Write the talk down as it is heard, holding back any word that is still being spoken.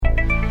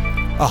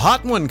A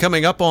hot one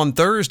coming up on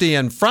Thursday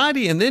and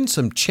Friday, and then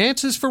some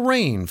chances for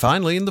rain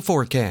finally in the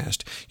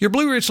forecast. Your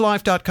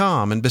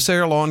BlueRidgeLife.com and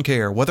Becerra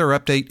Lawncare weather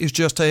update is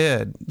just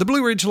ahead. The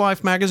Blue Ridge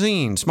Life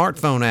magazine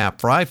smartphone app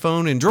for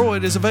iPhone and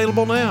Android is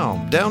available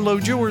now.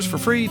 Download yours for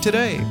free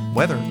today.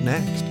 Weather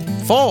next.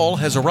 Fall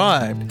has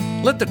arrived.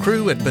 Let the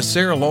crew at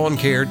Becerra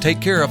Lawncare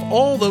take care of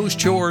all those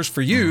chores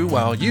for you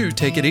while you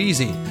take it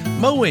easy.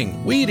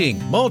 Mowing,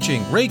 weeding,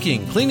 mulching,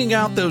 raking, cleaning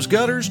out those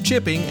gutters,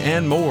 chipping,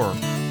 and more.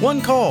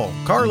 One call.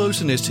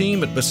 Carlos and his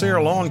team at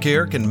Becerra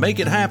Lawncare can make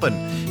it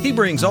happen. He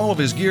brings all of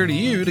his gear to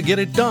you to get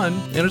it done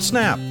in a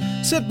snap.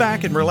 Sit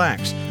back and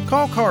relax.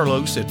 Call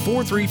Carlos at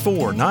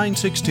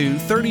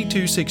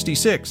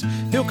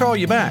 434-962-3266. He'll call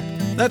you back.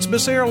 That's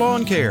Becerra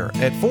Lawncare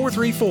at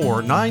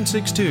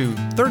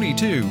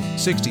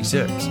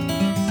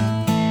 434-962-3266.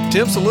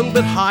 Temps a little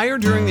bit higher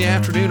during the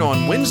afternoon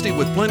on Wednesday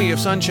with plenty of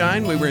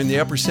sunshine. We were in the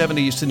upper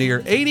 70s to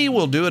near 80.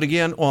 We'll do it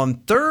again on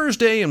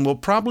Thursday, and we'll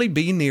probably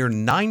be near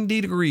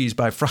 90 degrees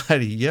by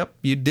Friday. Yep,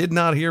 you did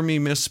not hear me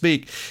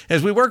misspeak.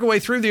 As we work our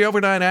way through the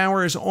overnight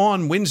hours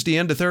on Wednesday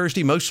into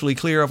Thursday, mostly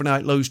clear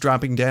overnight, lows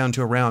dropping down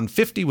to around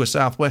 50 with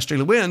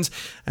southwesterly winds.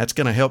 That's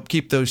going to help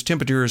keep those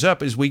temperatures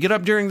up. As we get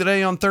up during the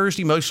day on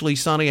Thursday, mostly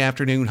sunny,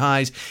 afternoon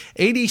highs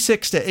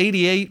 86 to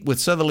 88 with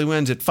southerly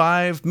winds at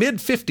 5.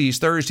 Mid-50s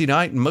Thursday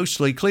night and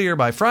mostly clear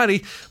by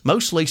Friday.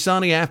 Mostly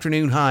sunny,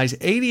 afternoon highs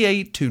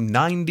 88 to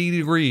 90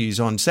 degrees.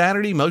 On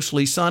Saturday,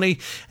 mostly sunny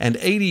and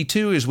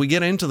 82 as we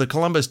get into the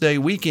Columbus Day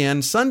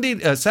weekend.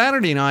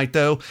 Saturday night,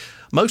 though,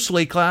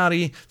 mostly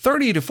cloudy,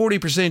 30 to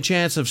 40%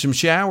 chance of some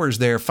showers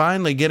there,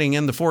 finally getting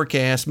in the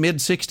forecast,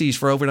 mid-60s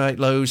for overnight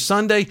lows.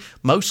 Sunday,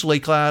 mostly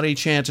cloudy,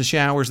 chance of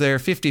showers there,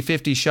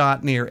 50-50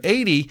 shot near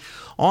 80.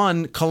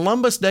 On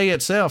Columbus Day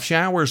itself,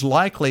 showers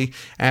likely,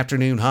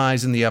 afternoon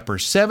highs in the upper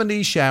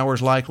 70s,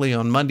 showers likely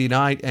on Monday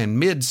night and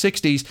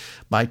mid-60s.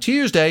 By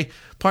Tuesday,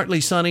 partly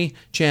sunny,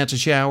 chance of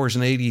showers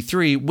in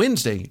 83.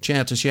 Wednesday,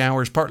 chance of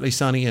showers, partly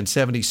sunny and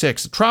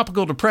 76. A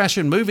tropical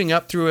depression moving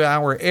up through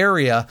our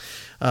area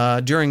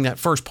during that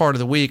first part of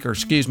the week,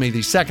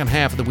 the second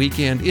half of the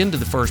weekend into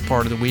the first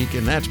part of the week,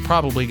 and that's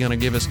probably going to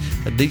give us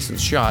a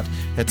decent shot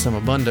at some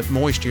abundant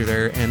moisture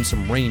there and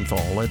some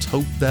rainfall. Let's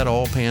hope that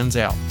all pans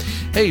out.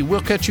 Hey,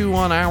 we'll catch you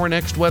on our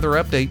next weather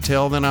update.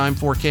 Till then, I'm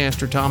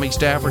forecaster Tommy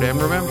Stafford,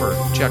 and remember,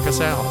 check us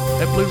out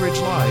at Blue Ridge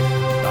Live.